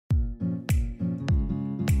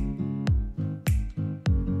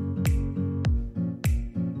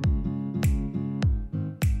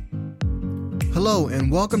Hello,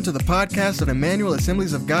 and welcome to the podcast of Emmanuel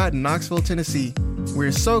Assemblies of God in Knoxville, Tennessee.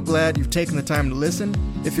 We're so glad you've taken the time to listen.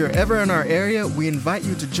 If you're ever in our area, we invite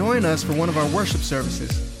you to join us for one of our worship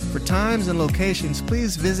services. For times and locations,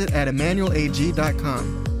 please visit at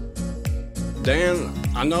emmanuelag.com. Dan,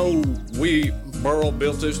 I know Burl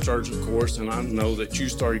built this church, of course, and I know that you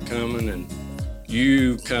started coming, and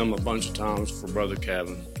you come a bunch of times for Brother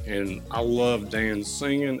Kevin. And I love Dan's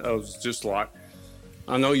singing. I was just like,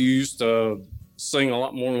 I know you used to sing a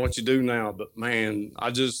lot more than what you do now, but man,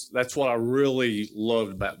 that's what I really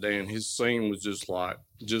loved about Dan. His singing was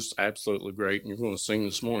just absolutely great. And you're going to sing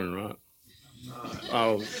this morning, right?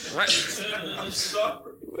 Oh, I'm sorry.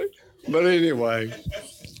 But anyway,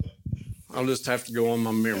 I'll just have to go on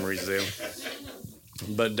my memories then.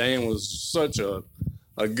 But Dan was such a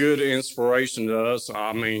good inspiration to us.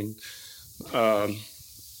 I mean,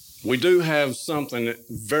 we do have something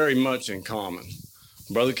very much in common.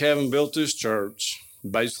 Brother Kevin built this church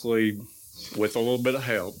basically with a little bit of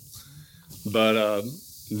help. But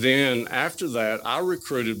then after that, I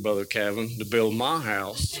recruited Brother Kevin to build my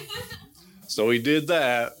house. So he did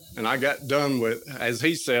that, and I got done with, as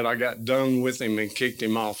he said, I got done with him and kicked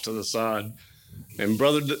him off to the side. And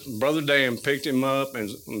Brother Dan picked him up, and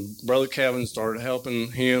Brother Kevin started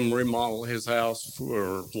helping him remodel his house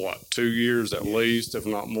for, 2 years at least, if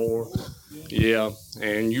not more. Yeah,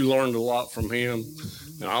 and you learned a lot from him,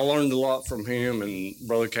 and I learned a lot from him, and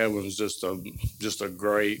Brother Kevin's just a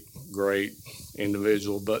great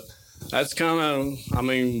individual. But that's kind of, I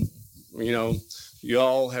mean, you know,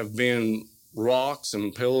 y'all have been rocks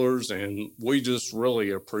and pillars, and we just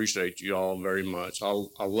really appreciate you all very much.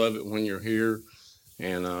 I love it when you're here,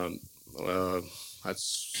 and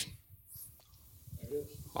that's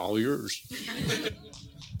all yours.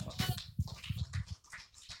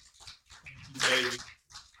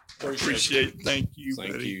 Appreciate it. Thank you,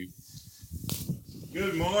 Thank buddy. you.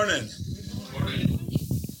 Good morning.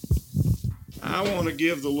 I want to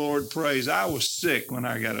give the Lord praise. I was sick when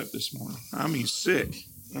I got up this morning. I mean, sick.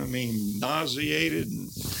 I mean, nauseated,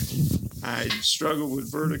 and I struggled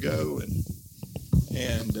with vertigo,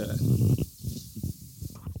 and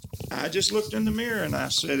I just looked in the mirror and I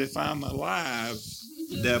said, if I'm alive,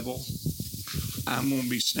 devil, I'm going to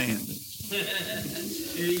be standing.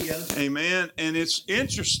 There you go. Amen. And it's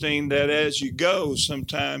interesting that as you go,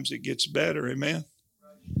 sometimes it gets better. Amen.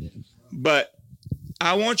 But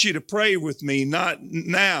I want you to pray with me, not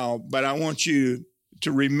now, but I want you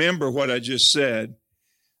to remember what I just said,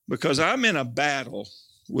 because I'm in a battle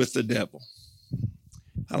with the devil.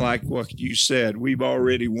 I like what you said. We've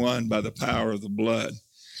already won by the power of the blood.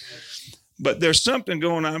 But there's something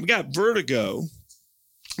going on. I've got vertigo.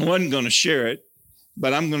 I wasn't going to share it,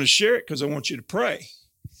 but I'm going to share it because I want you to pray.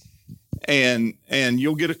 And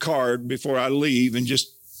you'll get a card before I leave, and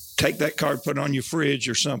just take that card, put it on your fridge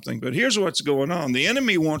or something. But here's what's going on. The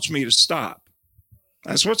enemy wants me to stop.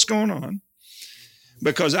 That's what's going on.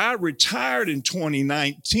 Because I retired in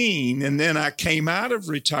 2019, and then I came out of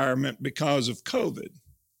retirement because of COVID.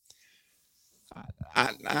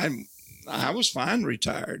 I was fine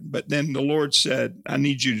retired, but then the Lord said, I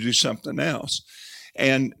need you to do something else.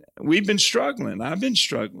 And we've been struggling. I've been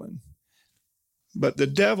struggling. But the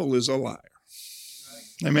devil is a liar.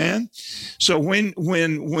 Amen? So when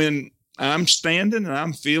I'm standing and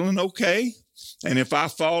I'm feeling okay, and if I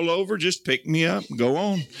fall over, just pick me up and go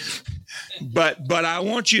on. But I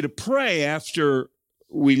want you to pray after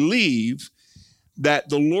we leave that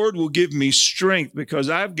the Lord will give me strength, because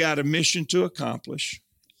I've got a mission to accomplish.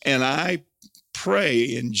 And I pray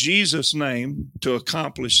in Jesus' name to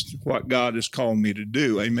accomplish what God has called me to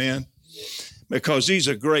do. Amen? Because these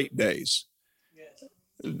are great days.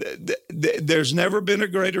 There's never been a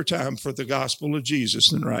greater time for the gospel of Jesus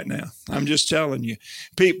than right now. I'm just telling you.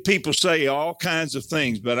 People say all kinds of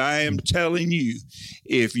things, but I am telling you,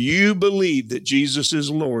 if you believe that Jesus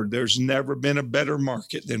is Lord, there's never been a better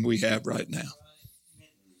market than we have right now.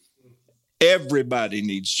 Everybody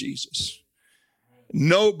needs Jesus.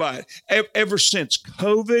 Nobody, ever since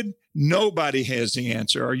COVID, nobody has the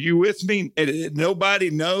answer. Are you with me? Nobody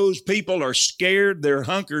knows. People are scared. They're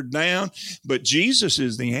hunkered down. But Jesus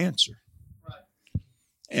is the answer.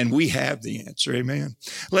 And we have the answer. Amen.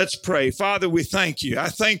 Let's pray. Father, we thank you. I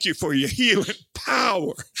thank you for your healing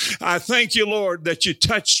power. I thank you, Lord, that you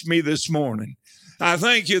touched me this morning. I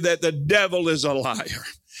thank you that the devil is a liar.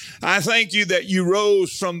 I thank you that you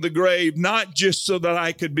rose from the grave, not just so that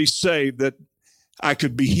I could be saved, that I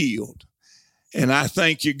could be healed. And I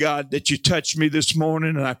thank you, God, that you touched me this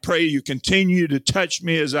morning, and I pray you continue to touch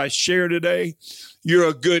me as I share today. You're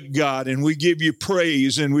a good God, and we give you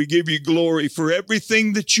praise and we give you glory for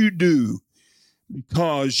everything that you do,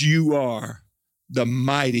 because you are the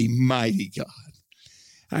mighty, mighty God.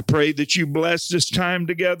 I pray that you bless this time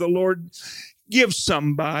together, Lord. Give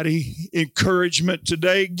somebody encouragement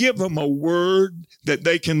today. Give them a word that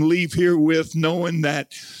they can leave here with, knowing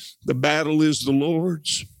that the battle is the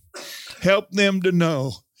Lord's. Help them to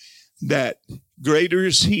know that greater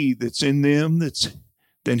is He that's in them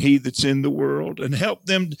than he that's in the world. And help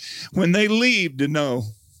them when they leave to know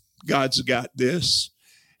God's got this.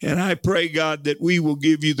 And I pray, God, that we will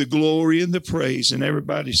give you the glory and the praise. And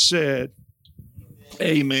everybody said,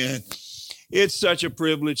 amen. It's such a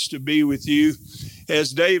privilege to be with you.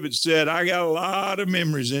 As David said, I got a lot of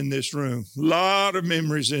memories in this room.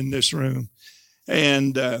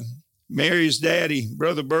 And Mary's daddy,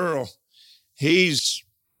 Brother Burl, he's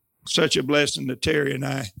such a blessing to Terry and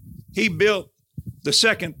I. He built the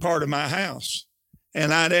second part of my house.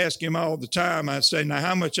 And I'd ask him all the time, I'd say, now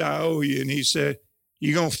how much I owe you? And he said,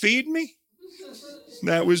 you going to feed me?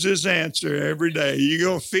 That was his answer every day. You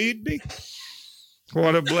going to feed me?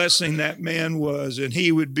 What a blessing that man was. And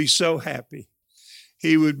he would be so happy.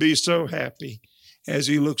 He would be so happy as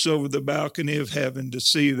he looks over the balcony of heaven to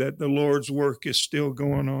see that the Lord's work is still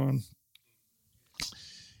going on.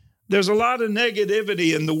 There's a lot of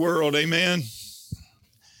negativity in the world, amen?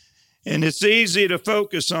 And it's easy to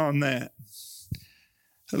focus on that.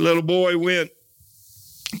 A little boy went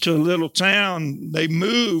to a little town. They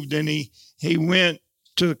moved, and he went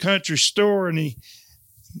to the country store, and he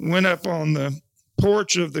went up on the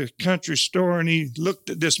porch of the country store, and he looked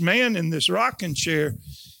at this man in this rocking chair,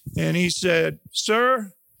 and he said,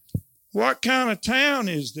 "Sir, what kind of town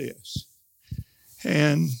is this?"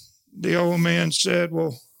 And the old man said,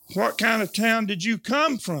 "Well, what kind of town did you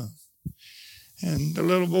come from?" And the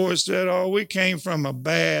little boy said, "Oh, we came from a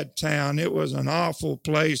bad town. It was an awful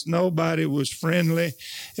place. Nobody was friendly.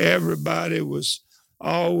 Everybody was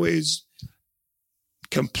always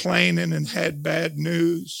complaining and had bad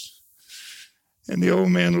news." And the old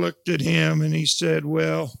man looked at him and he said,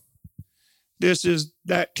 "Well, this is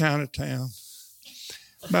that kind of town."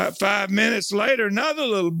 About 5 minutes later, another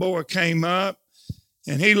little boy came up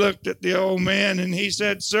and he looked at the old man and he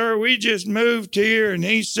said, "Sir, we just moved here." And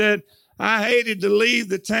he said, "I hated to leave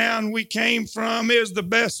the town we came from. It was the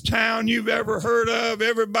best town you've ever heard of.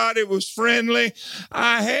 Everybody was friendly.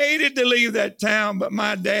 I hated to leave that town, but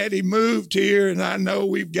my daddy moved here, and I know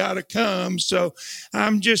we've got to come. So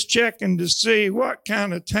I'm just checking to see what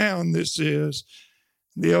kind of town this is."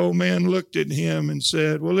 The old man looked at him and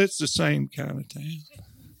said, "Well, it's the same kind of town."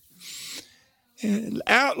 And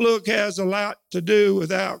outlook has a lot to do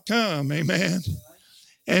with outcome, amen?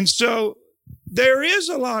 And so there is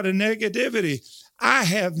a lot of negativity. I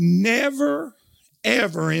have never,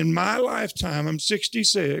 ever in my lifetime, I'm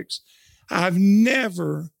 66, I've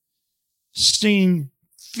never seen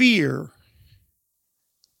fear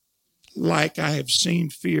like I have seen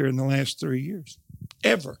fear in the last 3 years,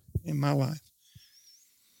 ever in my life.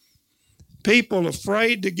 People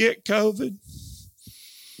afraid to get COVID.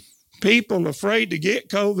 People afraid to get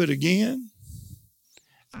COVID again.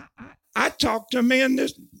 I talked to a man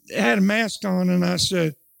that had a mask on, and I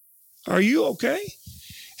said, "Are you okay?"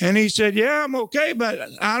 And he said, "Yeah, I'm okay, but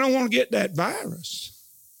I don't want to get that virus."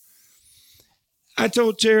 I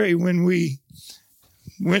told Terry when we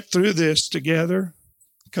went through this together,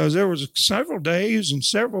 because there was several days and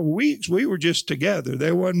several weeks we were just together.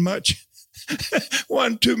 There wasn't much,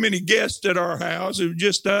 wasn't too many guests at our house. It was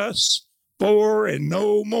just us four and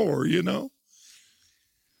no more, you know.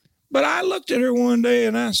 But I looked at her one day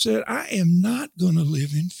and I said, I am not going to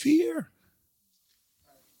live in fear.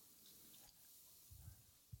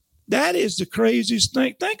 That is the craziest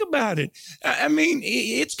thing. Think about it. I mean,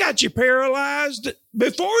 it's got you paralyzed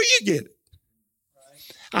before you get it.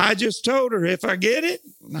 I just told her, if I get it,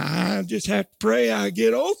 I just have to pray I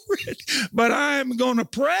get over it. But I'm going to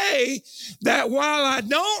pray that while I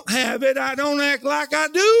don't have it, I don't act like I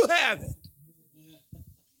do have it.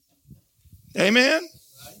 Amen?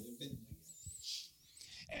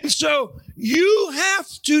 And so you have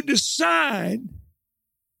to decide,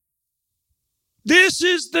 this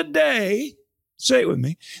is the day, say it with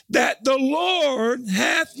me, that the Lord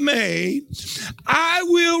hath made. I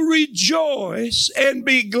will rejoice and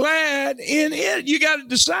be glad in it. You got to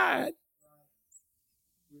decide.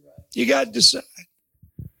 You got to decide.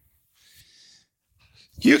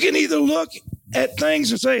 You can either look at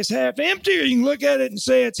things and say it's half empty, or you can look at it and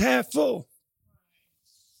say it's half full.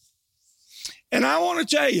 And I want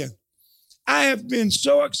to tell you, I have been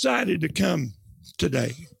so excited to come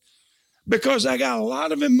today because I got a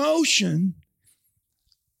lot of emotion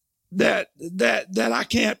that I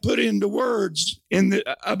can't put into words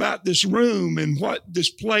about this room and what this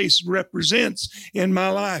place represents in my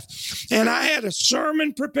life. And I had a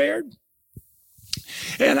sermon prepared,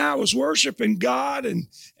 and I was worshiping God, and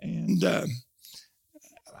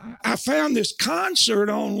I found this concert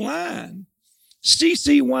online.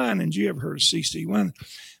 C.C. Winans. You ever heard of C.C. Winans?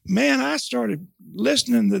 Man, I started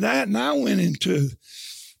listening to that, and I went into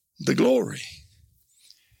the glory.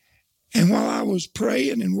 And while I was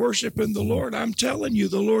praying and worshiping the Lord, I'm telling you,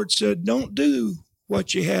 the Lord said, don't do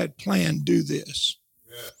what you had planned, do this.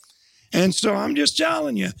 Yeah. And so I'm just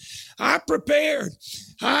telling you, I prepared.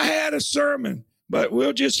 I had a sermon, but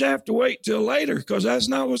we'll just have to wait till later because that's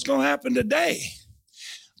not what's going to happen today.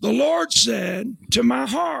 The Lord said to my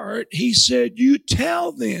heart, he said, you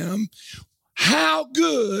tell them how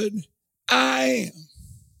good I am.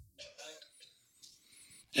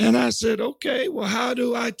 And I said, okay, well, how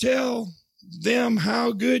do I tell them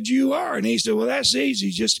how good you are? And he said, well, that's easy,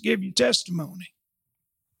 just to give you testimony.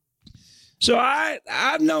 So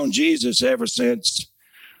I've known Jesus ever since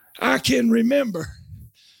I can remember.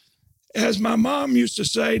 As my mom used to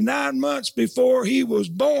say, 9 months before he was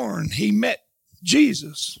born, he met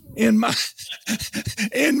Jesus in me.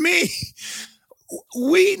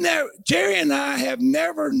 Terry and I have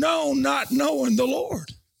never known not knowing the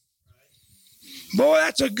Lord. Boy,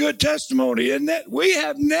 that's a good testimony, isn't it? We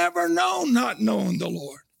have never known not knowing the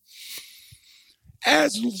Lord.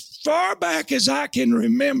 As far back as I can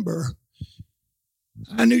remember,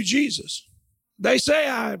 I knew Jesus. They say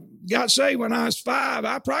I got saved when I was 5.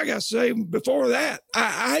 I probably got saved before that.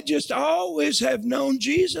 I just always have known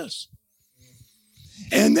Jesus.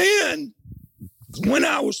 And then when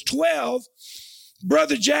I was 12,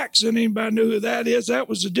 Brother Jackson, anybody know who that is? That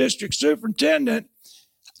was the district superintendent.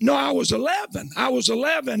 No, I was 11.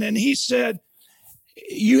 And he said,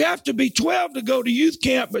 you have to be 12 to go to youth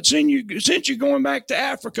camp, but since you're going back to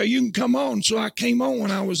Africa, you can come on. So I came on when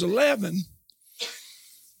I was 11,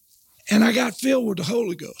 and I got filled with the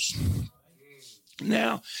Holy Ghost.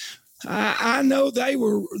 Now, I know they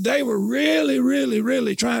were really, really,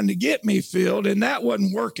 really trying to get me filled, and that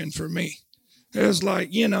wasn't working for me. It was like,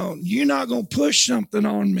 you're not going to push something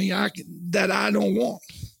on me that I don't want.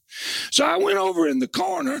 So I went over in the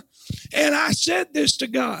corner and I said this to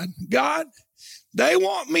God. God, they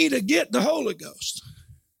want me to get the Holy Ghost.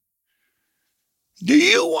 Do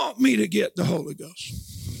you want me to get the Holy Ghost?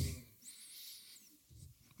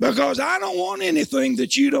 Because I don't want anything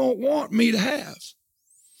that you don't want me to have.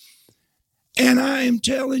 And I am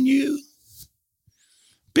telling you,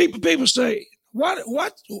 people say, what?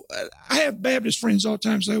 I have Baptist friends all the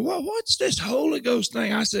time say, well, what's this Holy Ghost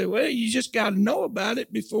thing? I said, well, you just got to know about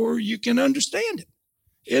it before you can understand it.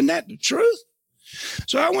 Isn't that the truth?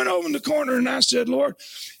 So I went over in the corner and I said, Lord,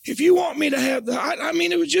 if you want me to have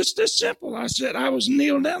it was just this simple. I said, I was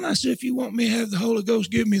kneeling down. I said, if you want me to have the Holy Ghost,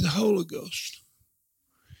 give me the Holy Ghost.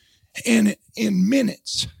 And in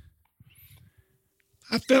minutes,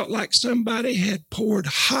 I felt like somebody had poured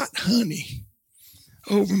hot honey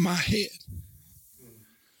over my head.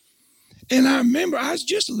 And I remember I was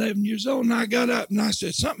just 11 years old, and I got up and I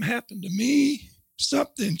said, something happened to me.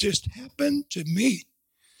 Something just happened to me.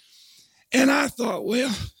 And I thought,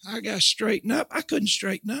 well, I got to straighten up. I couldn't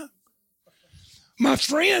straighten up. My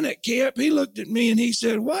friend at camp, he looked at me and he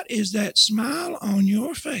said, what is that smile on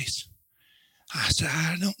your face? I said,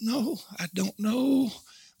 I don't know.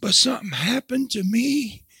 But something happened to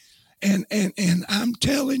me. And I'm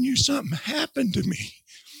telling you, something happened to me.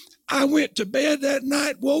 I went to bed that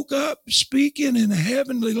night, woke up speaking in a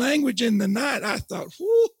heavenly language in the night. I thought,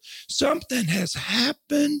 whoo, something has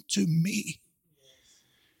happened to me.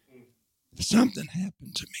 Something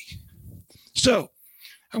happened to me. So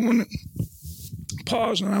I want to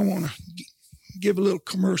pause and I want to give a little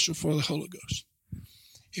commercial for the Holy Ghost.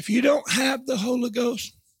 If you don't have the Holy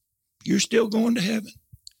Ghost, you're still going to heaven.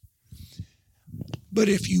 But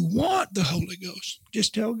if you want the Holy Ghost,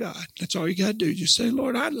 just tell God. That's all you got to do. Just say,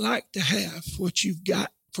 Lord, I'd like to have what you've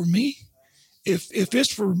got for me. If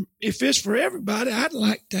it's for everybody, I'd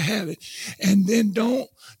like to have it. And then don't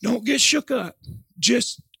get shook up.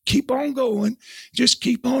 Just keep on going. Just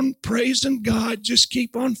keep on praising God. Just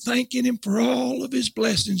keep on thanking him for all of his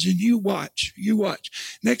blessings. And you watch.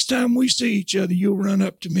 Next time we see each other, you'll run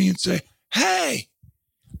up to me and say, hey,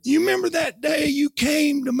 you remember that day you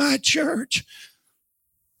came to my church?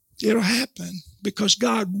 It'll happen because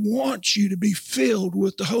God wants you to be filled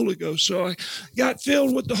with the Holy Ghost. So I got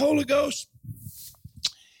filled with the Holy Ghost.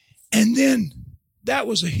 And then that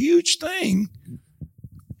was a huge thing.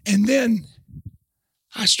 And then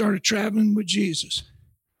I started traveling with Jesus.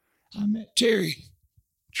 I met Terry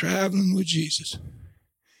traveling with Jesus.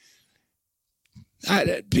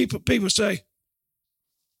 People say,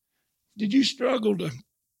 did you struggle to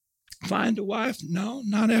find a wife? No,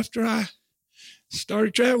 not after I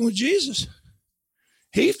started traveling with Jesus.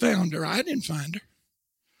 He found her. I didn't find her.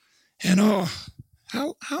 And how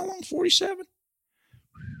long? 47?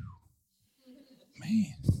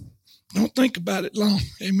 Man, don't think about it long.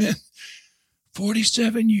 Amen.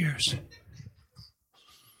 47 years.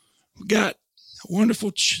 We got a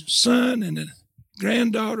wonderful son and a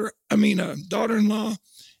daughter-in-law,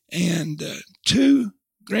 and 2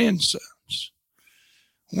 grandsons.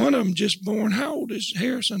 One of them just born. How old is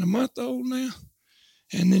Harrison? A month old now?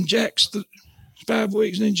 And then Jack's 5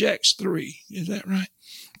 weeks, and then Jack's 3. Is that right?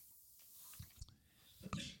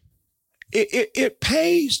 It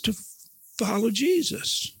pays to follow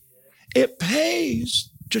Jesus. It pays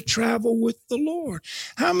to travel with the Lord.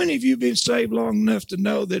 How many of you have been saved long enough to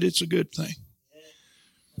know that it's a good thing?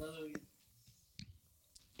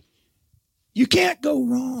 You can't go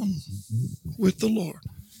wrong with the Lord.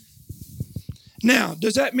 Now,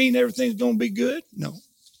 does that mean everything's going to be good? No.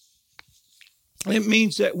 It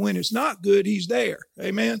means that when it's not good, he's there.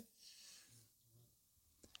 Amen?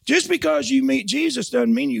 Just because you meet Jesus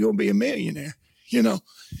doesn't mean you're going to be a millionaire. You know,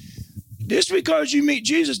 just because you meet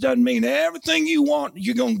Jesus doesn't mean everything you want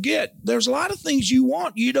you're going to get. There's a lot of things you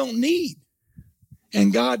want you don't need.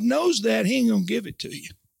 And God knows that. He ain't going to give it to you.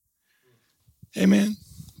 Amen?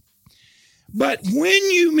 But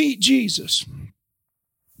when you meet Jesus,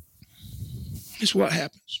 it's what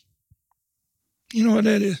happens. You know what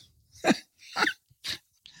that is?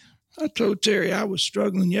 I told Terry I was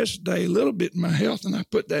struggling yesterday a little bit in my health, and I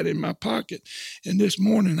put that in my pocket. And this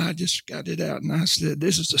morning I just got it out, and I said,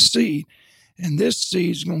 this is a seed. And this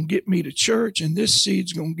seed's going to get me to church, and this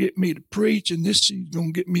seed's going to get me to preach, and this seed's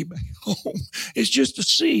going to get me back home. It's just a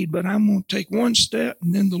seed, but I'm going to take one step,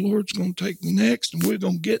 and then the Lord's going to take the next, and we're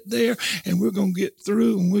going to get there, and we're going to get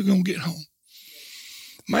through, and we're going to get home.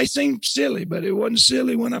 Might seem silly, but it wasn't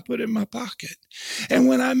silly when I put it in my pocket. And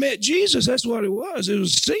when I met Jesus, that's what it was. It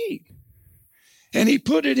was a seed. And he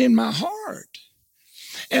put it in my heart.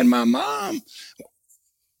 And my mom,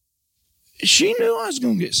 she knew I was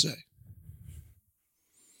going to get saved.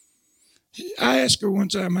 I asked her one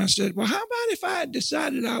time, I said, well, how about if I had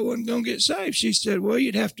decided I wasn't going to get saved? She said, well,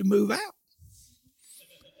 you'd have to move out.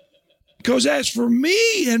 Because as for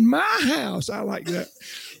me and my house, I like that,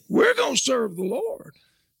 we're going to serve the Lord.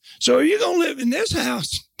 So if you're going to live in this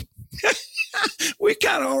house, we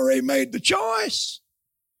kind of already made the choice.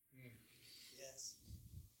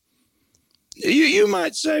 You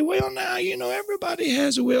might say, well, now, everybody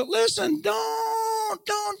has a will. Listen, don't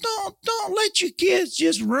let your kids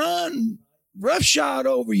just run roughshod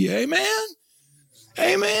over you. Amen?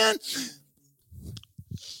 Amen?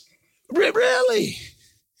 Really?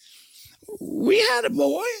 We had a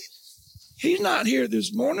boy. He's not here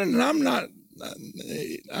this morning, and I'm not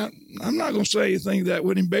going to say anything that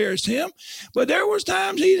would embarrass him, but there was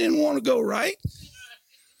times he didn't want to go right.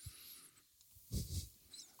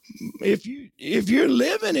 If you're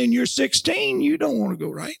living and you're 16, you don't want to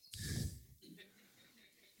go right.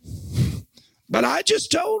 But I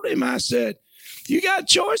just told him, I said, you got a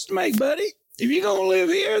choice to make, buddy. If you're going to live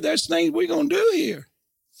here, there's things we're going to do here.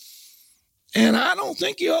 And I don't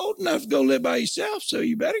think you're old enough to go live by yourself, so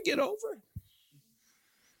you better get over it.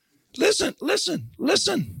 Listen.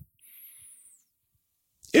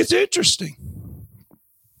 It's interesting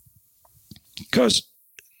because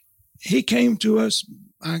he came to us,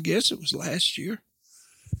 I guess it was last year.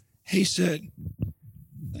 He said,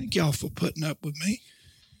 thank y'all for putting up with me.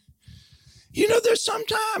 There's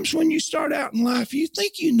sometimes when you start out in life, you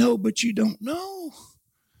think you know, but you don't know.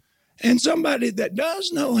 And somebody that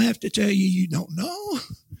does know have to tell you you don't know.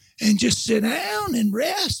 And just sit down and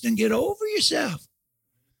rest and get over yourself.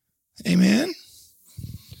 Amen.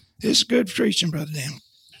 It's good preaching, Brother Dan.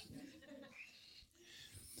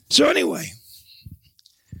 So anyway,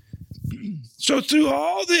 so through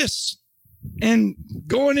all this and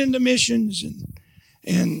going into missions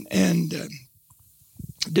and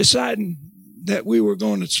deciding that we were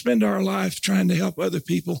going to spend our life trying to help other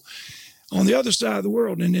people on the other side of the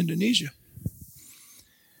world in Indonesia,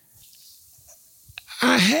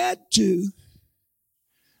 I had to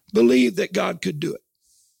believe that God could do it.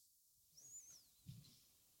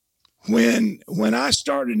 When I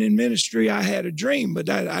started in ministry, I had a dream, but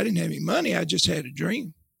I didn't have any money. I just had a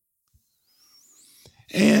dream.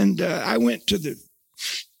 And I went to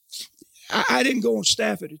I didn't go on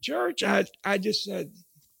staff at a church. I just said,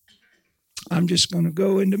 I'm just going to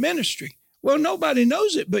go into ministry. Well, nobody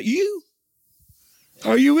knows it but you.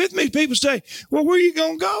 Are you with me? People say, well, where are you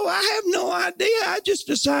going to go? I have no idea. I just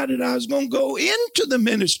decided I was going to go into the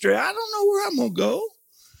ministry. I don't know where I'm going to go.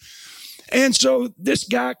 And so this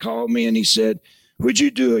guy called me and he said, would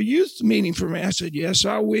you do a youth meeting for me? I said, yes.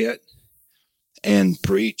 I went and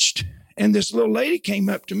preached. And this little lady came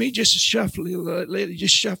up to me, just a shuffling lady,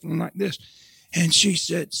 just shuffling like this. And she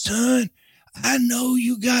said, son, I know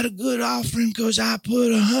you got a good offering because I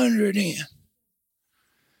put 100 in.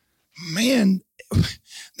 Man,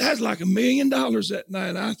 that's like $1 million that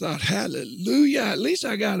night. I thought, hallelujah, at least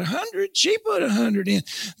I got 100. She put 100 in.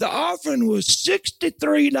 The offering was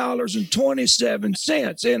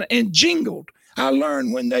 $63.27 and jingled. I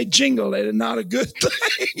learned when they jingle, it is not a good thing.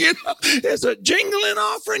 It's a jingling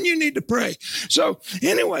offering. You need to pray. So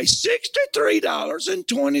anyway,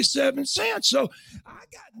 $63.27. So I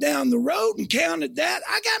got down the road and counted that.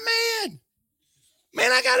 I got mad. Man,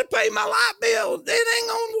 I got to pay my light bill. It ain't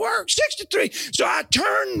going to work. 63. So I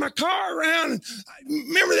turned my car around. And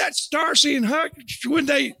remember that Starsky and Hutch when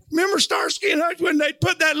they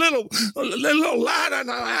put that little light on?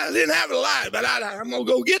 I didn't have a light, but I'm going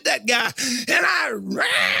to go get that guy. And I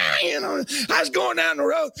ran, I was going down the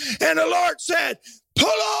road and the Lord said, pull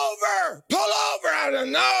over. I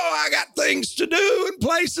don't know. I got things to do and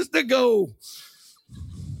places to go.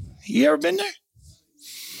 You ever been there?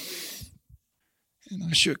 And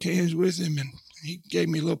I shook hands with him, and he gave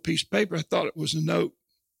me a little piece of paper. I thought it was a note.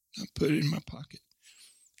 I put it in my pocket.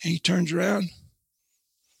 And he turns around, and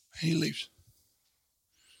he leaves.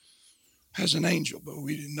 As an angel, but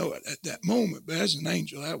we didn't know it at that moment. But as an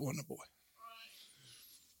angel, that wasn't a boy.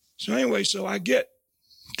 So anyway, so I get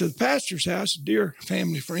to the pastor's house, a dear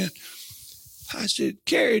family friend. I said,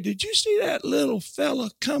 Carrie, did you see that little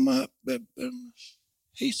fella come up?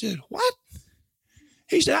 He said, what?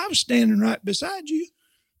 He said, I was standing right beside you.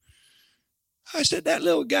 I said, that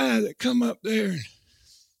little guy that come up there.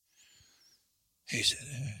 He said,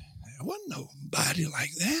 there wasn't nobody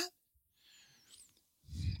like that.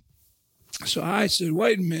 So I said,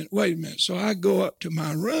 wait a minute. So I go up to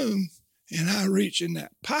my room and I reach in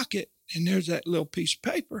that pocket and there's that little piece of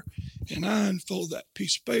paper and I unfold that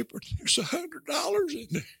piece of paper. There's $100 in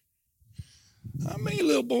there. How many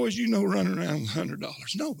little boys you know running around with $100?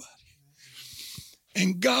 Nobody.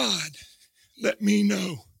 And God let me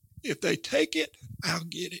know if they take it, I'll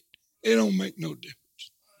get it. It don't make no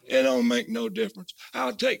difference. It don't make no difference.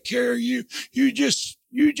 I'll take care of you. You just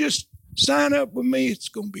sign up with me. It's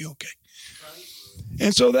going to be okay.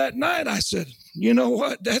 And so that night I said, you know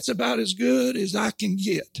what? That's about as good as I can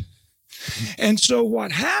get. And so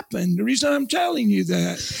what happened, the reason I'm telling you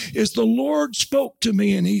that is the Lord spoke to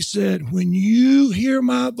me and he said, when you hear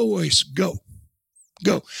my voice, go.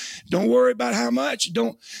 Go. Don't worry about how much.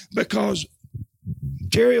 Because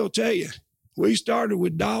Terry will tell you, we started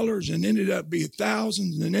with dollars and ended up being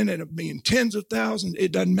thousands and ended up being tens of thousands.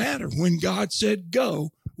 It doesn't matter. When God said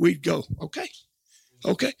go, we'd go. Okay.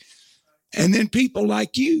 And then people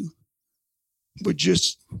like you would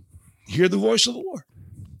just hear the voice of the Lord.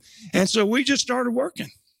 And so we just started working.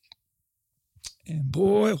 And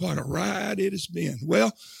boy, what a ride it has been.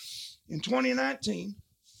 Well, in 2019,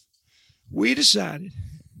 we decided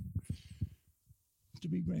to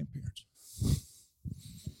be grandparents.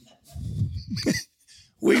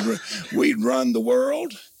 We'd run the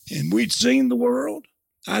world and we'd seen the world.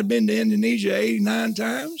 I'd been to Indonesia 89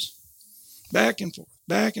 times, back and forth.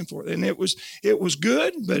 And it was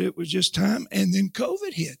good, but it was just time. And then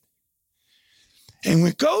COVID hit. And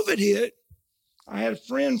when COVID hit, I had a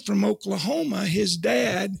friend from Oklahoma. His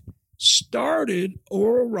dad started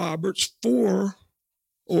Oral Roberts for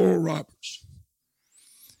Oral Roberts.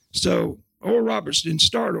 So Oral Roberts didn't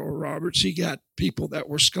start Oral Roberts. He got people that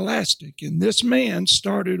were scholastic. And this man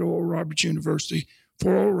started Oral Roberts University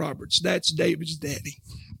for Oral Roberts. That's David's daddy.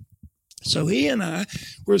 So he and I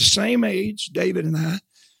were the same age, David and I,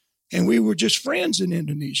 and we were just friends in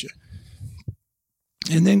Indonesia.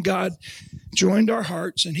 And then God joined our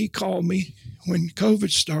hearts, and he called me when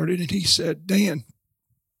COVID started, and he said, Dan,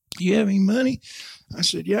 you have any money? I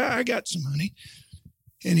said, yeah, I got some money.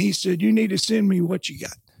 And he said, you need to send me what you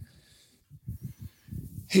got.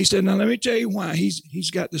 He said, now let me tell you why.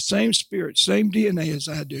 He's got the same spirit, same DNA as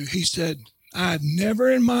I do. He said, I've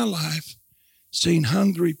never in my life seen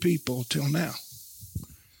hungry people till now.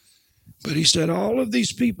 But he said, all of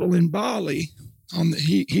these people in Bali,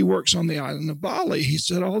 he works on the island of Bali. He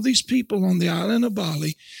said, all these people on the island of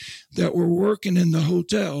Bali that were working in the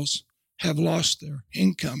hotels have lost their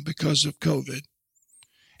income because of COVID.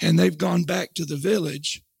 And they've gone back to the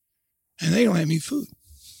village and they don't have any food.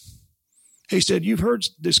 He said, you've heard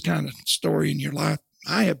this kind of story in your life.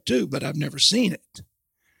 I have too, but I've never seen it.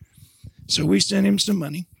 So we sent him some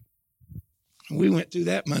money. We went through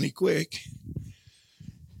that money quick.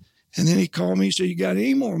 And then he called me. He said, you got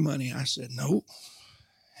any more money? I said, no.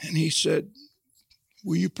 And he said,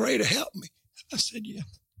 will you pray to help me? I said, yeah,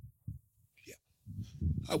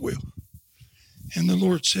 I will. And the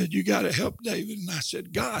Lord said, you got to help David. And I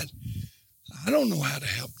said, God, I don't know how to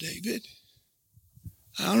help David.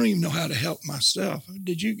 I don't even know how to help myself.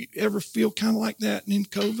 Did you ever feel kind of like that in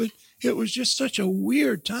COVID? It was just such a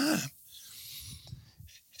weird time.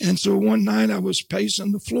 And so one night I was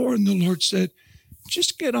pacing the floor and the Lord said,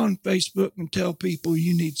 just get on Facebook and tell people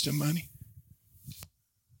you need some money.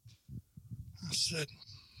 I said,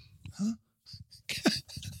 huh?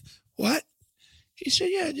 What? He said,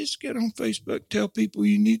 yeah, just get on Facebook, tell people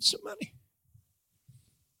you need some money.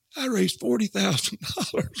 I raised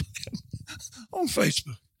 $40,000 on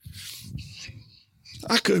Facebook.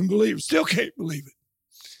 I couldn't believe it. Still can't believe it.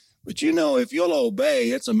 But you know, if you'll obey,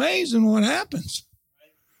 it's amazing what happens.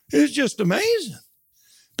 It's just amazing.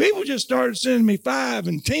 People just started sending me 5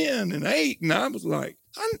 and 10 and 8, and I was like,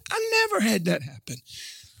 I never had that happen.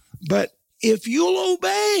 But if you'll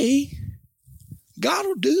obey, God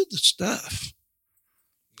will do the stuff.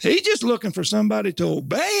 He's just looking for somebody to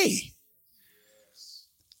obey.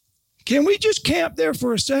 Can we just camp there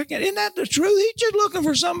for a second? Isn't that the truth? He's just looking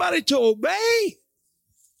for somebody to obey.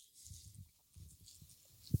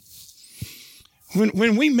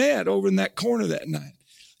 When we met over in that corner that night,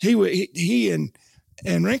 he and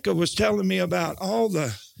Rinka was telling me about all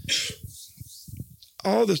the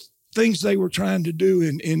things they were trying to do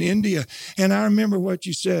in India. And I remember what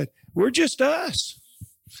you said. We're just us,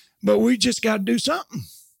 but we just got to do something.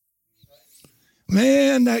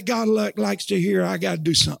 Man, that God likes to hear, I got to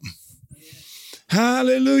do something.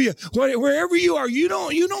 Hallelujah. Wherever you are, you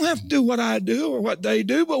don't have to do what I do or what they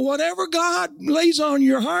do, but whatever God lays on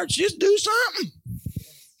your hearts, just do something.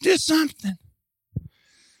 Just something.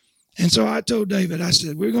 And so I told David, I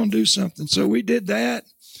said, we're going to do something. So we did that.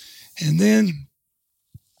 And then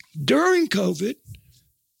during COVID,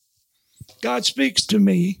 God speaks to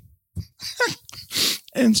me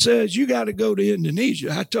and says, you got to go to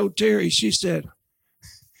Indonesia. I told Terry, she said,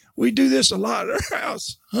 we do this a lot at our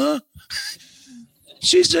house. Huh?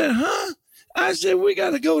 She said, huh? I said, we got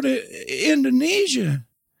to go to Indonesia.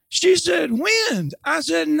 She said, when? I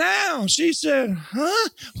said, now. She said, huh?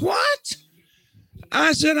 What?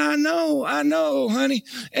 I said, I know, honey.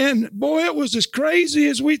 And boy, it was as crazy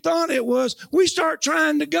as we thought it was. We start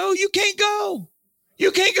trying to go. You can't go.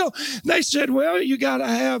 You can't go. They said, well, you got to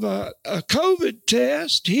have a COVID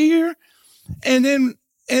test here. And then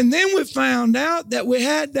we found out that we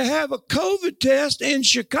had to have a COVID test in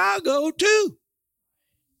Chicago too.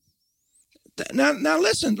 Now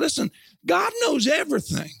listen. God knows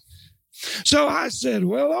everything. So I said,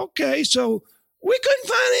 well, okay. So we couldn't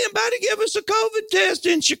find anybody to give us a COVID test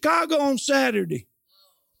in Chicago on Saturday.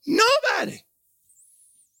 Nobody.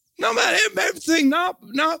 Everything,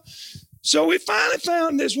 no. So we finally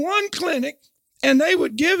found this one clinic, and they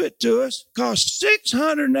would give it to us, cost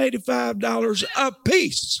 $685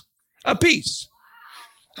 a piece.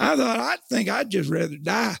 I thought, I think I'd just rather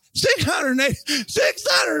die.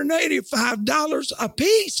 $685 a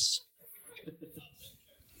piece.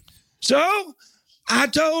 So I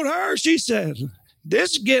told her, she said,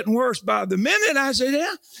 this is getting worse by the minute. I said,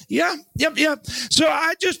 yep. So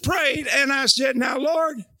I just prayed and I said, now,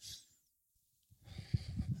 Lord,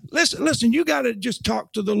 listen, you got to just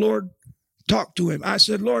talk to the Lord, talk to him. I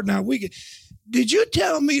said, Lord, now did you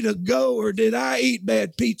tell me to go or did I eat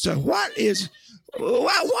bad pizza? What's going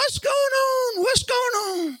on? What's going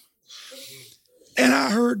on? And I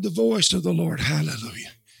heard the voice of the Lord. Hallelujah.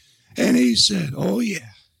 And he said, oh yeah,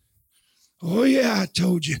 I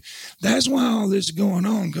told you. That's why all this is going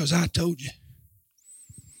on, because I told you.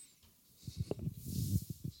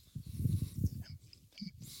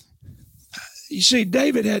 You see,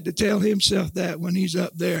 David had to tell himself that when he's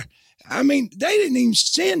up there. I mean, they didn't even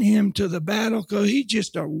send him to the battle because he's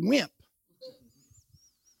just a wimp.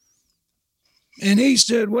 And he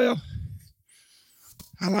said, well,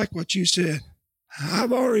 I like what you said.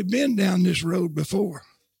 I've already been down this road before.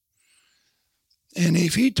 And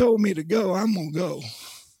if he told me to go, I'm going to go.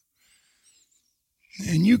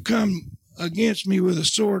 And you come against me with a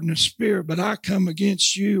sword and a spear, but I come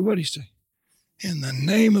against you, what did he say? In the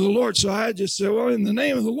name of the Lord. So I just said, well, in the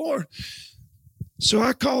name of the Lord. So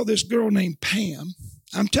I called this girl named Pam.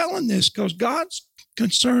 I'm telling this because God's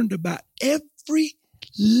concerned about every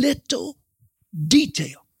little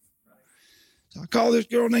detail. So I called this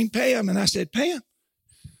girl named Pam and I said, Pam,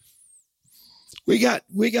 we got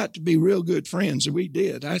to be real good friends, and we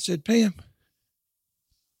did. I said, Pam,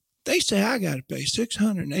 They say I got to pay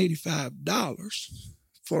 $685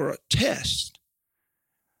 for a test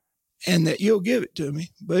and that you'll give it to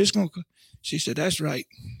me, but it's going to, she said, that's right.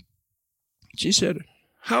 She said,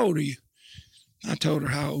 how old are you? I told her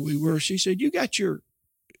how old we were. She said, you got your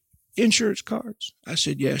insurance cards? I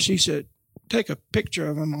said, yeah. She said, take a picture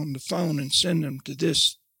of them on the phone and send them to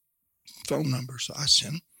this phone number. So I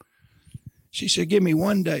sent them. She said, give me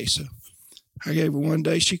 1 day. So I gave her 1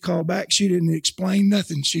 day. She called back. She didn't explain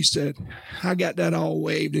nothing. She said, I got that all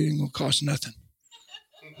waived. It ain't going to cost nothing.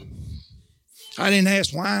 I didn't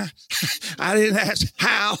ask why. I didn't ask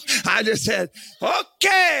how. I just said,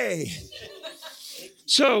 okay.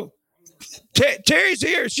 So Terry's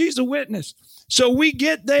here. She's a witness. So we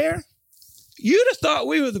get there. You'd have thought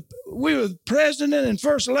we were the president and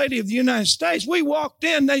first lady of the United States. We walked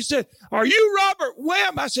in. They said, are you Robert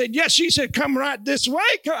Webb? I said, yes. She said, come right this way.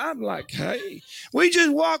 I'm like, hey. We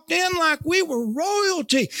just walked in like we were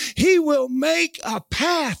royalty. He will make a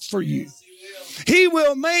path for you. He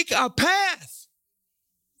will make a path.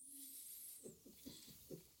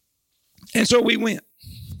 And so we went.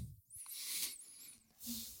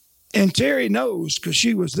 And Terry knows because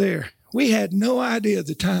she was there. We had no idea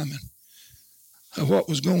the timing of what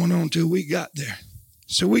was going on till we got there.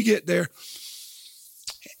 So we get there.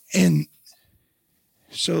 And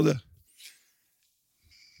so the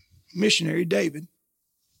missionary, David,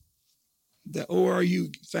 the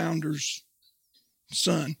ORU founder's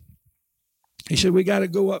son, he said, we got to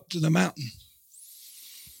go up to the mountain.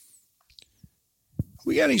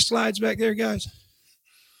 We got any slides back there, guys?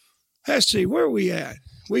 Let's see, where are we at?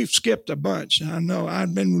 We've skipped a bunch. I know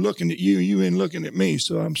I've been looking at you. You've been looking at me,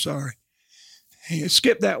 so I'm sorry. Hey,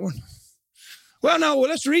 skip that one. Well,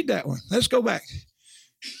 let's read that one. Let's go back.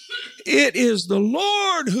 It is the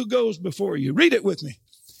Lord who goes before you. Read it with me.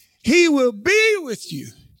 He will be with you.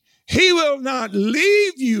 He will not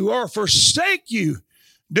leave you or forsake you.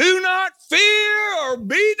 Do not fear or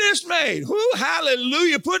be dismayed. Whoo,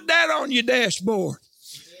 hallelujah. Put that on your dashboard.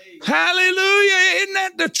 Hallelujah. Isn't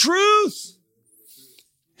that the truth?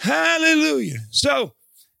 Hallelujah. So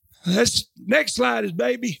next slide is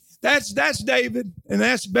baby. That's David, and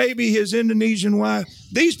that's baby, his Indonesian wife.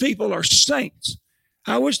 These people are saints.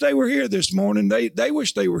 I wish they were here this morning. They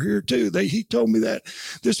wish they were here too. He told me that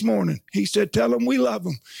this morning. He said, tell them we love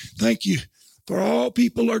them. Thank you for all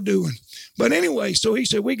people are doing. But anyway, so he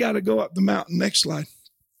said, we got to go up the mountain. Next slide.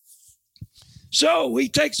 So he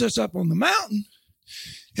takes us up on the mountain.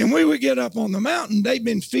 And when we get up on the mountain, they've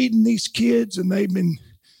been feeding these kids and they've been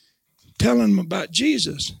telling them about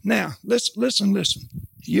Jesus. Now, listen.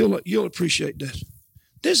 You'll appreciate this.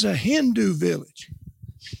 This is a Hindu village.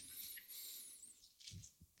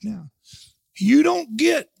 Now, you don't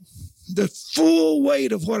get the full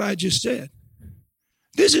weight of what I just said.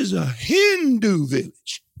 This is a Hindu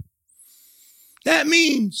village. That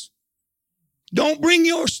means don't bring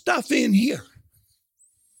your stuff in here.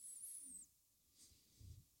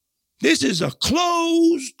 This is a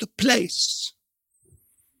closed place.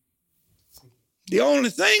 The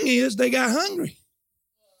only thing is they got hungry.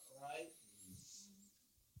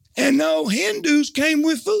 And no Hindus came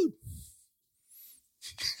with food.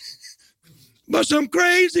 But some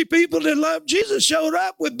crazy people that love Jesus showed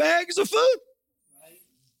up with bags of food.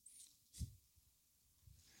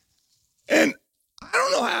 And I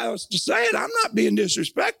don't know how else to say it. I'm not being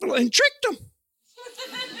disrespectful, and tricked them.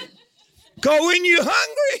 Because when you're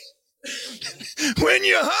hungry,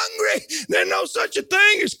 there's no such a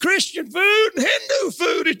thing as Christian food and Hindu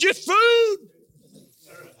food. It's just food.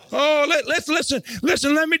 Oh, let's listen.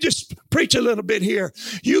 Listen, let me just preach a little bit here.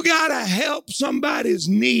 You got to help somebody's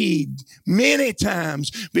need many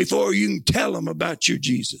times before you can tell them about your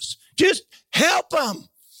Jesus. Just help them.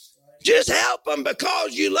 Just help them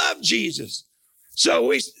because you love Jesus.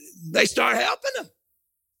 So they start helping them.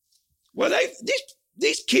 Well,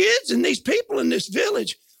 these kids and these people in this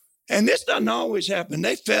village, and this doesn't always happen,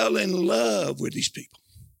 they fell in love with these people,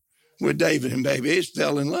 with David and baby. They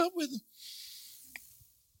fell in love with them.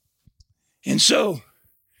 And so,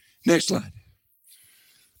 next slide.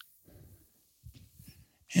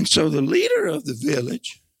 And so the leader of the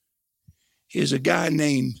village is a guy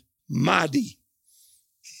named Mahdi.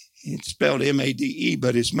 It's spelled M-A-D-E,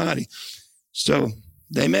 but it's Mahdi. So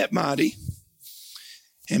they met Mahdi.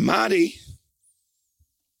 And Mahdi,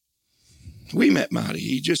 we met Mahdi.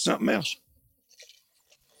 He's just something else.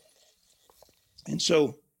 And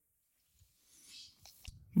so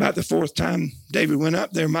about the fourth time David went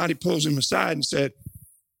up there, Mahdi pulls him aside and said,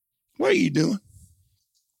 what are you doing?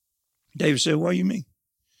 David said, what do you mean?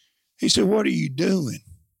 He said, what are you doing?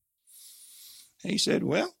 He said,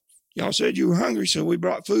 well, y'all said you were hungry, so we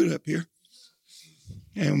brought food up here.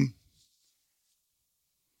 And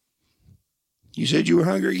You said you were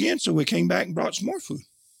hungry again, so we came back and brought some more food.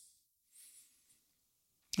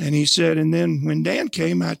 And he said, and then when Dan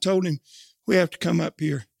came, I told him, we have to come up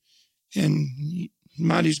here. And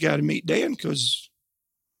Marty's got to meet Dan because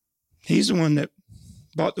he's the one that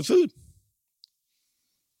bought the food.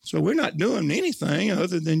 So we're not doing anything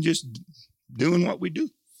other than just doing what we do.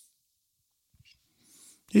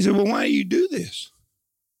 He said, well, why do you do this?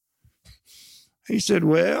 He said,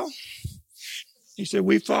 we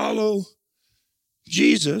follow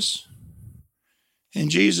Jesus, and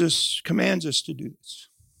Jesus commands us to do this.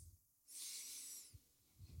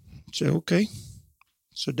 I said, okay.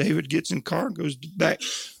 So David gets in the car, goes back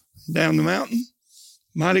down the mountain.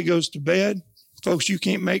 Marty goes to bed. Folks, you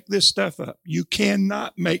can't make this stuff up. You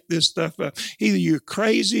cannot make this stuff up. Either you're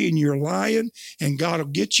crazy and you're lying and God will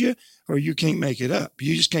get you, or you can't make it up.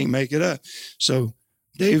 You just can't make it up. So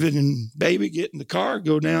David and baby get in the car,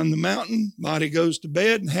 go down the mountain. Marty goes to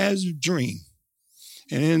bed and has a dream.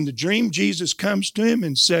 And in the dream, Jesus comes to him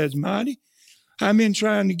and says, Marty, I've been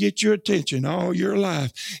trying to get your attention all your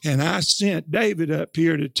life. And I sent David up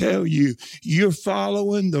here to tell you, you're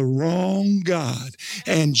following the wrong God.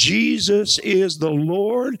 And Jesus is the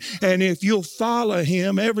Lord. And if you'll follow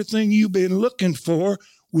him, everything you've been looking for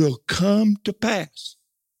will come to pass.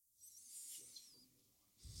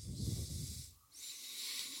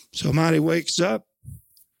 So Marty wakes up.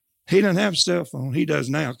 He doesn't have a cell phone. He does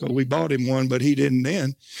now because we bought him one, but he didn't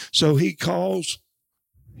then. So he calls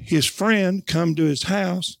his friend, come to his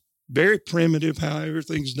house. Very primitive how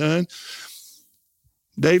everything's done.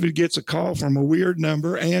 David gets a call from a weird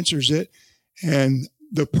number, answers it, and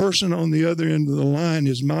the person on the other end of the line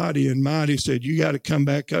is Marty, and Marty said, you got to come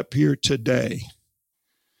back up here today.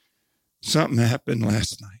 Something happened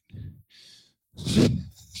last night.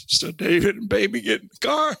 So David and baby get in the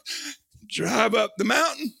car, drive up the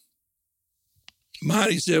mountain.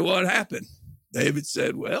 Marty said, what happened? David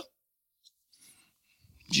said, well,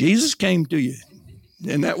 Jesus came to you.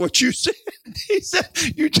 Isn't that what you said? He said,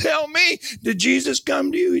 you tell me, did Jesus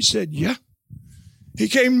come to you? He said, yeah. He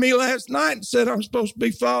came to me last night and said, I'm supposed to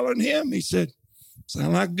be following him. He said,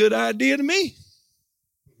 sound like a good idea to me.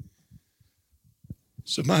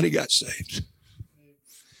 Somebody got saved.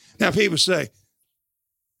 Now people say,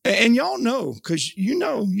 and y'all know, because you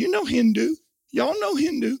know Hindu. Y'all know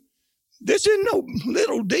Hindu. This isn't no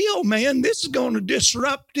little deal, man. This is going to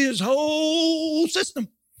disrupt his whole system.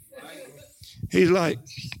 He's like,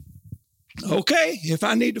 okay, if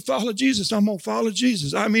I need to follow Jesus, I'm going to follow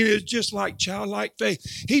Jesus. I mean, it's just like childlike faith.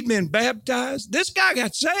 He'd been baptized. This guy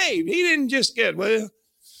got saved. He didn't just get, well,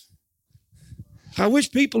 I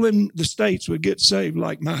wish people in the States would get saved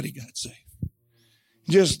like Marty got saved.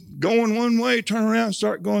 Just going one way, turn around, and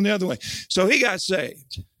start going the other way. So he got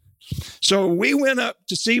saved. So we went up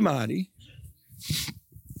to see Marty.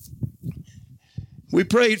 We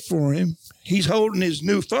prayed for him. He's holding his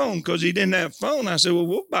new phone because he didn't have a phone. I said, well,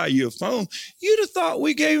 we'll buy you a phone. You'd have thought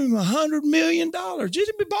we gave him $100 million.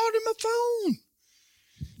 Just we bought him a phone.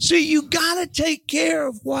 See, you got to take care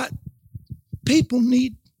of what people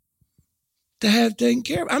need to have taken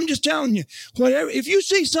care of. I'm just telling you, whatever. If you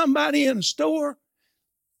see somebody in a store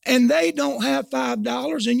and they don't have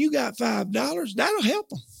 $5 and you got $5, that'll help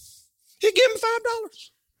them. You give them $5.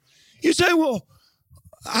 You say, well,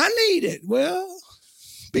 I need it. Well,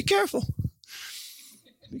 be careful.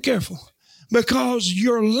 Be careful. Because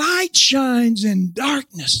your light shines in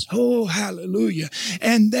darkness. Oh, hallelujah.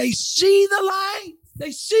 And they see the light.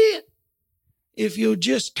 They see it. If you'll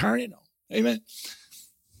just turn it on. Amen.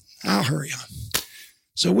 I'll hurry on.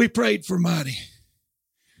 So we prayed for Marty.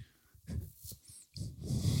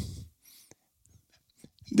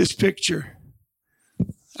 This picture,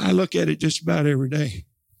 I look at it just about every day.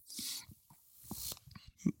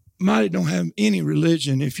 Marty don't have any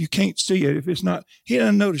religion. If you can't see it, if it's not, he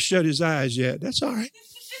doesn't know to shut his eyes yet. That's all right.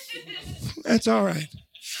 That's all right.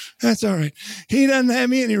 That's all right. He doesn't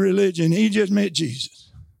have any religion. He just met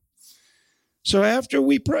Jesus. So after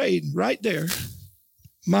we prayed right there,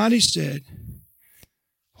 Marty said,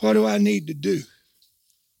 what do I need to do?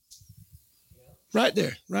 Right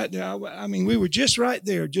there, right there. I mean, we were just right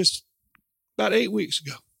there, just about 8 weeks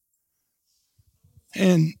ago.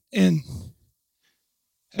 And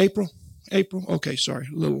April, okay, sorry,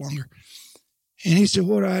 a little longer. And he said,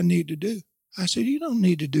 what do I need to do? I said, you don't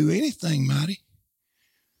need to do anything, Marty.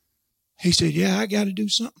 He said, yeah, I got to do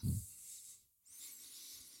something.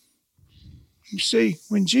 You see,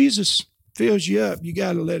 when Jesus fills you up, you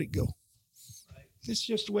got to let it go. It's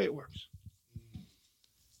just the way it works.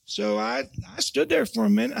 So I stood there for a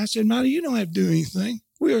minute. I said, Marty, you don't have to do anything.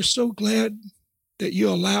 We are so glad that you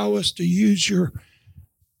allow us to use your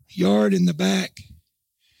yard in the back.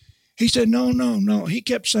 He said, no. He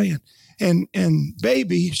kept saying, and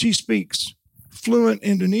baby, she speaks fluent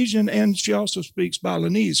Indonesian, and she also speaks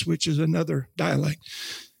Balinese, which is another dialect.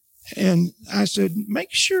 And I said,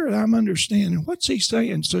 make sure I'm understanding. What's he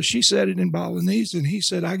saying? So she said it in Balinese, and he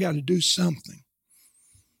said, I got to do something.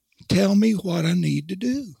 Tell me what I need to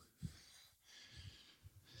do.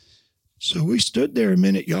 So we stood there a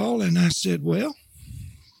minute, y'all, and I said, well,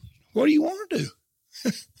 what do you want to do?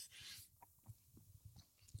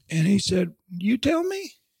 And he said, you tell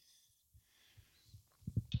me.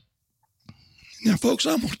 Now, folks,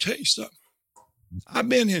 I'm going to tell you something. I've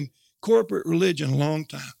been in corporate religion a long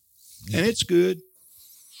time, and it's good.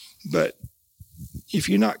 But if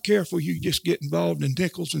you're not careful, you just get involved in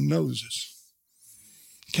nickels and noses,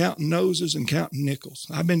 counting noses and counting nickels.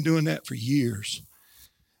 I've been doing that for years.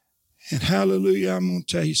 And hallelujah, I'm going to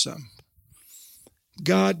tell you something.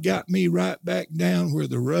 God got me right back down where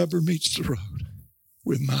the rubber meets the road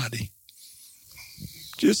with Mighty.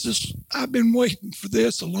 Just as I've been waiting for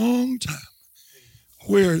this a long time,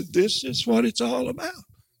 where this is what it's all about.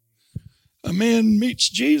 A man meets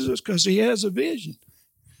Jesus because he has a vision.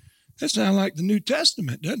 That sounds like the New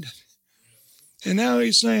Testament, doesn't it? And now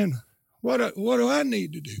he's saying, what do I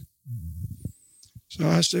need to do? So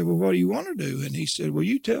I said, well, what do you want to do? And he said, well,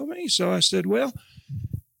 you tell me. So I said, well,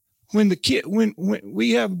 when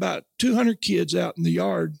we have about 200 kids out in the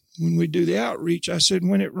yard when we do the outreach, I said,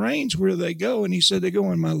 when it rains, where do they go? And he said, they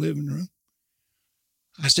go in my living room.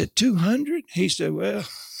 I said, 200? He said, well,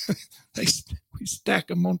 we stack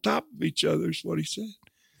them on top of each other, is what he said.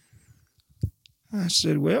 I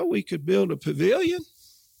said, well, we could build a pavilion,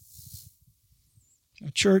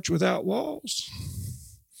 a church without walls.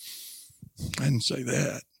 I didn't say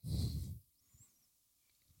that.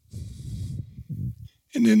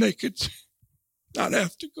 And then they could not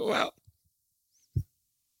have to go out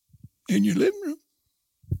in your living room.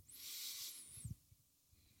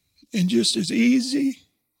 And just as easy,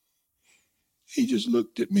 he just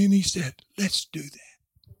looked at me and he said, let's do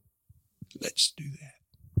that. Let's do that.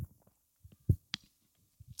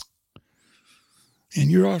 And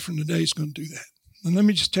your offering today is going to do that. And let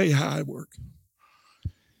me just tell you how I work.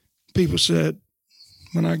 People said,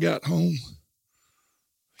 when I got home,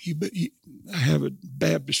 I have a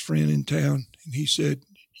Baptist friend in town, and he said,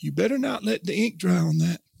 you better not let the ink dry on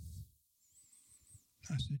that.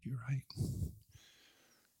 I said, you're right.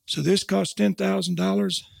 So this cost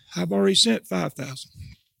 $10,000. I've already sent $5,000.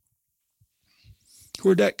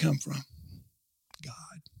 Where'd that come from?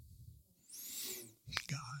 God.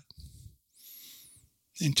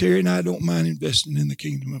 And Terry and I don't mind investing in the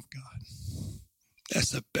kingdom of God.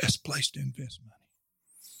 That's the best place to invest money.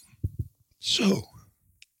 So,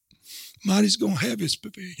 Mighty's going to have his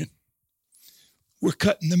pavilion. We're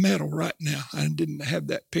cutting the metal right now. I didn't have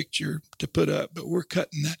that picture to put up, but we're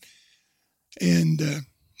cutting that. And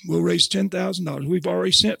we'll raise $10,000. We've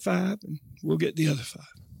already sent $5,000, and we'll get the other $5,000.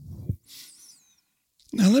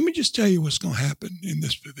 Now, let me just tell you what's going to happen in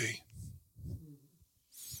this pavilion.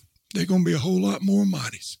 There are going to be a whole lot more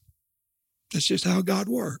Mighties. That's just how God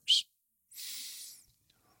works.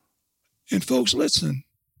 And folks, listen.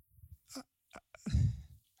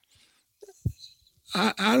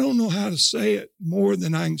 I don't know how to say it more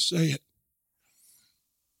than I can say it.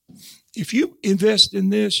 If you invest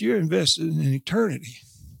in this, you're invested in eternity.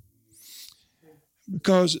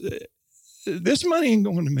 Because this money ain't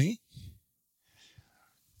going to me.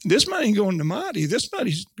 This money ain't going to Mighty. This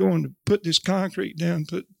money's going to put this concrete down,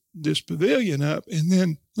 put this pavilion up, and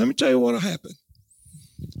then let me tell you what'll happen.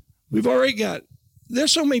 We've already got,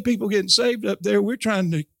 there's so many people getting saved up there, we're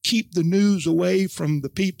trying to keep the news away from the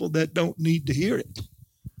people that don't need to hear it.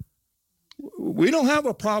 We don't have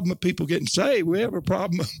a problem with people getting saved. We have a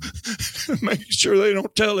problem of making sure they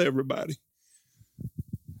don't tell everybody.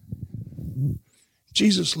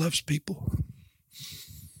 Jesus loves people.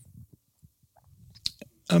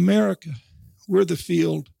 America, we're the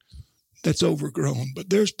field that's overgrown, but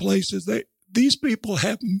there's places that these people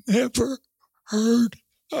have never heard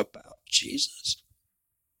about Jesus.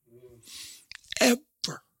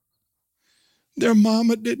 Ever. Their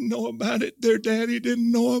mama didn't know about it. Their daddy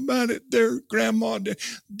didn't know about it. Their grandma did.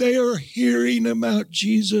 They are hearing about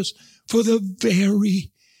Jesus for the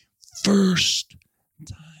very first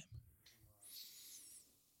time.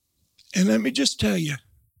 And let me just tell you,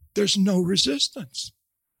 there's no resistance.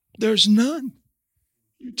 There's none.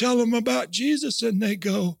 You tell them about Jesus and they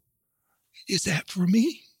go, is that for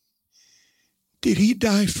me? Did he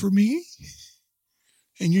die for me?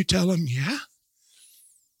 And you tell them, yeah.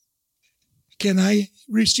 Can I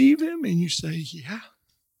receive him? And you say, yeah.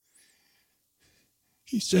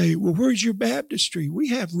 You say, well, where's your baptistry? We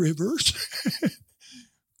have rivers.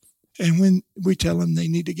 And when we tell them they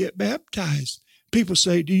need to get baptized, people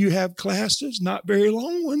say, do you have classes? Not very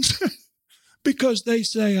long ones. Because they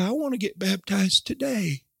say, I want to get baptized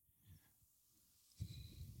today.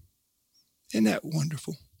 Isn't that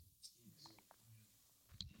wonderful?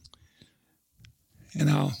 And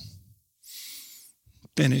I'll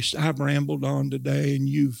finish. I've rambled on today and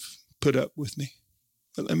you've put up with me.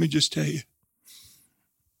 But let me just tell you,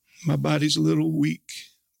 my body's a little weak,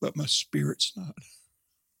 but my spirit's not.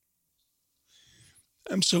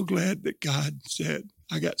 I'm so glad that God said,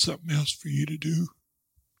 I got something else for you to do.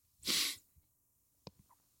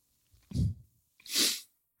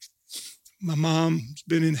 My mom's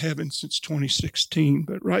been in heaven since 2016,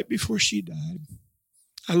 but right before she died,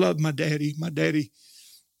 I love my daddy. My daddy,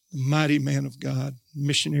 the mighty man of God,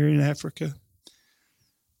 missionary in Africa.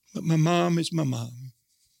 But my mom is my mom.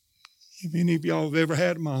 If any of y'all have ever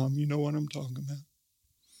had a mom, you know what I'm talking about.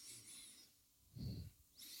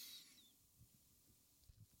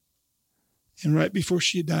 And right before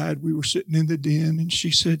she died, we were sitting in the den, and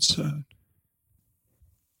she said, son,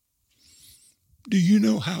 do you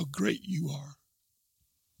know how great you are?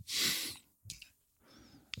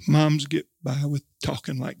 Moms get by with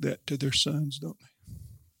talking like that to their sons, don't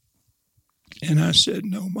they? And I said,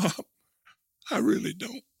 no, Mom, I really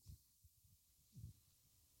don't.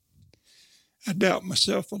 I doubt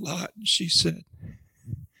myself a lot. And she said,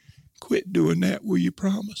 quit doing that, will you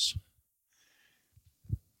promise?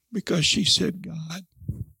 Because she said, God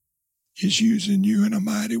is using you in a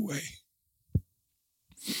mighty way.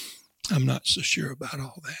 I'm not so sure about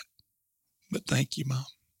all that, but thank you, Mom.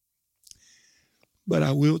 But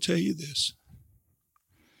I will tell you this.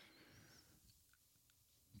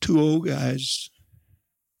 2 old guys,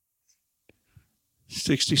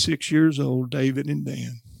 66 years old, David and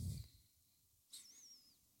Dan,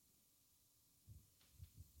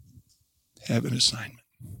 have an assignment.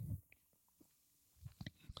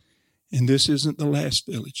 And this isn't the last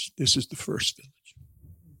village. This is the first village.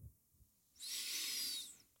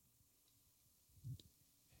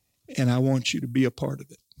 And I want you to be a part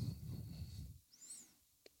of it.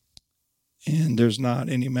 And there's not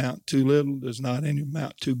any amount too little. There's not any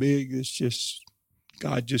amount too big. It's just,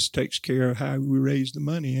 God just takes care of how we raise the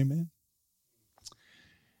money. Amen.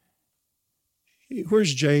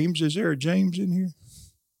 Where's James? Is there a James in here?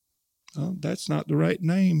 Oh, that's not the right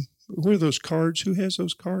name. Where are those cards? Who has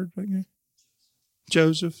those cards right there?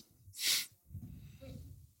 Joseph.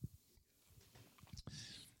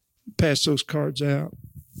 Pass those cards out.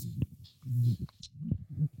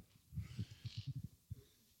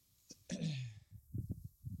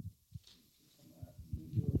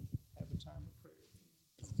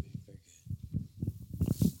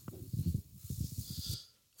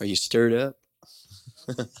 Are you stirred up?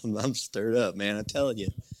 I'm stirred up, man. I tell you,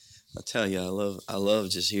 I love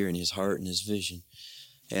just hearing his heart and his vision,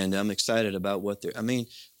 and I'm excited about what they're. I mean,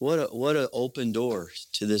 what a open door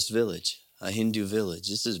to this village, a Hindu village.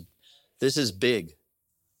 This is big.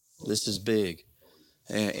 This is big,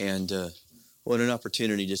 and what an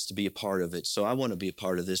opportunity just to be a part of it. So I want to be a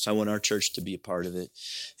part of this. I want our church to be a part of it,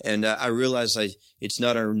 and I realize it's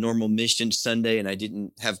not our normal mission Sunday, and I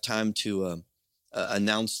didn't have time to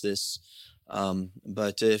announce this.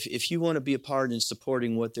 But if you want to be a part in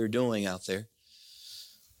supporting what they're doing out there,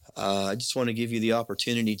 I just want to give you the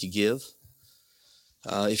opportunity to give.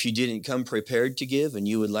 If you didn't come prepared to give and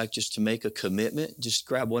you would like just to make a commitment, just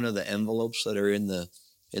grab one of the envelopes that are in the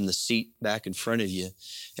seat back in front of you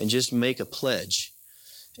and just make a pledge.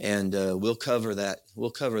 And we'll cover that.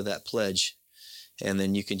 We'll cover that pledge. And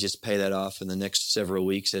then you can just pay that off in the next several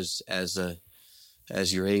weeks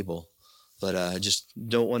as you're able. But I just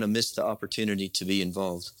don't want to miss the opportunity to be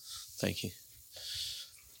involved. Thank you.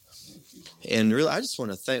 And really, I just want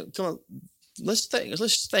to thank. Come on, let's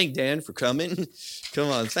thank Dan for coming. Come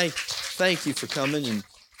on, thank you for coming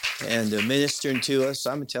and ministering to us.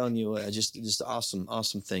 I'm telling you, just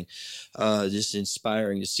awesome thing. Just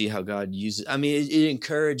inspiring to see how God uses. I mean, it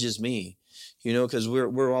encourages me. You know, because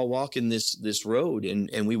we're all walking this road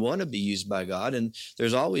and we want to be used by God, and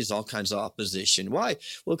there's always all kinds of opposition. Why?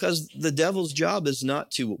 Well, because the devil's job is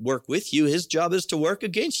not to work with you. His job is to work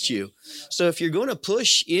against you. So if you're going to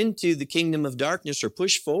push into the kingdom of darkness or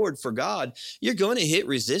push forward for God, you're going to hit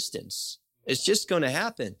resistance. It's just going to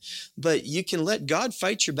happen. But you can let God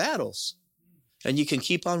fight your battles, and you can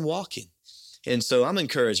keep on walking. And so I'm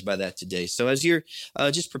encouraged by that today. So as you're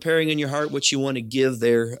just preparing in your heart what you want to give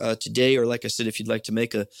there today, or like I said, if you'd like to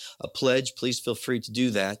make a pledge, please feel free to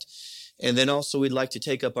do that. And then also we'd like to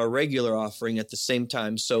take up our regular offering at the same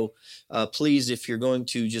time. So please, if you're going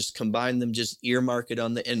to just combine them, just earmark it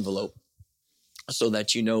on the envelope. so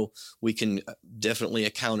that we can definitely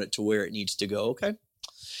account it to where it needs to go, okay?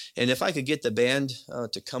 And if I could get the band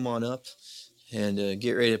to come on up and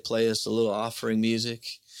get ready to play us a little offering music.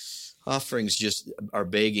 Offerings just are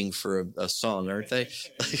begging for a song, aren't they?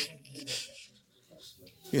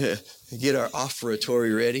 Yeah, get our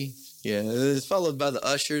offertory ready. Yeah, it's followed by the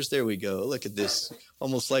ushers. There we go. Look at this.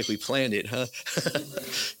 Almost like we planned it, huh?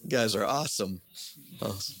 You guys are awesome.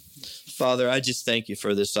 Oh. Father, I just thank you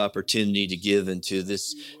for this opportunity to give into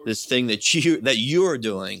this thing that you're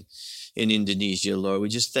doing in Indonesia, Lord. We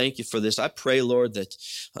just thank you for this. I pray, Lord, that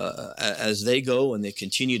as they go and they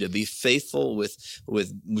continue to be faithful with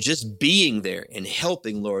just being there and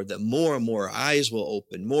helping, Lord, that more and more eyes will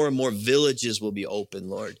open, more and more villages will be open,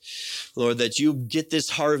 Lord. Lord, that you get this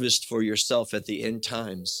harvest for yourself at the end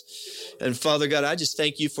times. And Father God, I just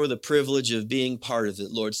thank you for the privilege of being part of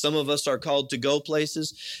it, Lord. Some of us are called to go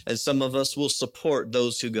places, and some of us will support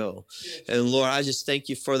those who go. And Lord, I just thank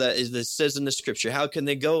you for that. As it says in the scripture, how can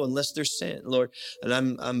they go unless they're sent, Lord? And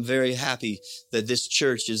I'm very happy that this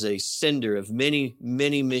church is a sender of many,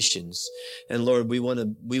 many missions. And Lord, we want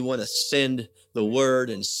to send the word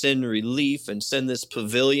and send relief and send this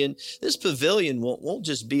pavilion. This pavilion won't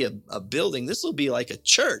just be a building. This will be like a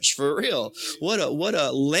church for real. What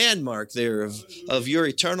a landmark there of your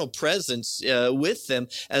eternal presence with them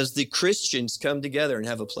as the Christians come together and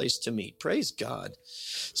have a place to meet. Praise God.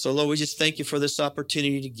 So Lord, we just thank you for this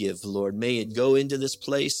opportunity to give, Lord. May it go into this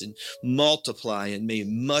place and multiply, and may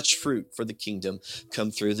much fruit for the kingdom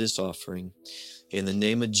come through this offering. In the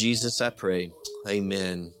name of Jesus, I pray.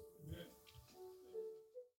 Amen.